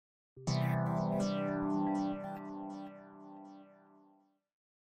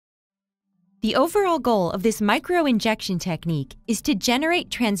The overall goal of this microinjection technique is to generate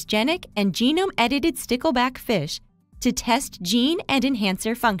transgenic and genome-edited stickleback fish to test gene and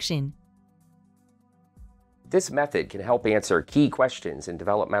enhancer function. This method can help answer key questions in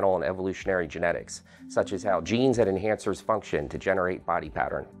developmental and evolutionary genetics, such as how genes and enhancers function to generate body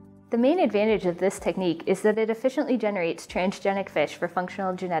pattern. The main advantage of this technique is that it efficiently generates transgenic fish for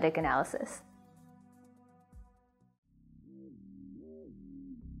functional genetic analysis.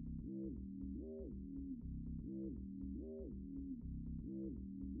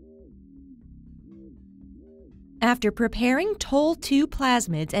 After preparing TOL2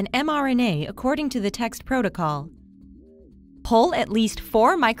 plasmids and mRNA according to the text protocol, pull at least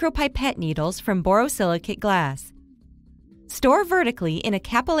 4 micropipette needles from borosilicate glass. Store vertically in a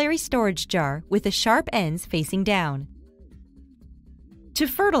capillary storage jar with the sharp ends facing down. To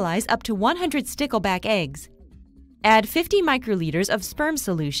fertilize up to 100 stickleback eggs, add 50 microliters of sperm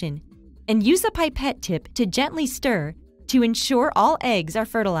solution and use a pipette tip to gently stir to ensure all eggs are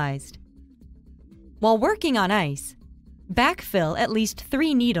fertilized. While working on ice, backfill at least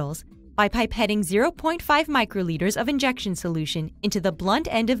 3 needles by pipetting 0.5 microliters of injection solution into the blunt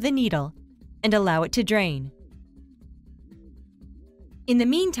end of the needle and allow it to drain. In the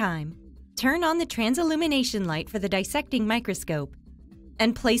meantime, turn on the transillumination light for the dissecting microscope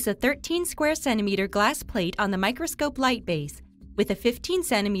and place a 13 square centimeter glass plate on the microscope light base with a 15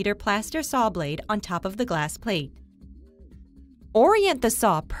 centimeter plaster saw blade on top of the glass plate. Orient the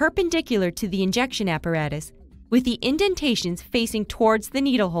saw perpendicular to the injection apparatus with the indentations facing towards the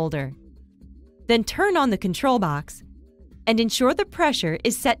needle holder. Then turn on the control box and ensure the pressure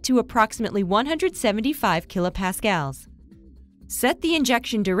is set to approximately 175 kilopascals. Set the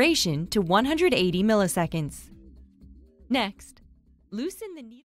injection duration to 180 milliseconds. Next, loosen the needle.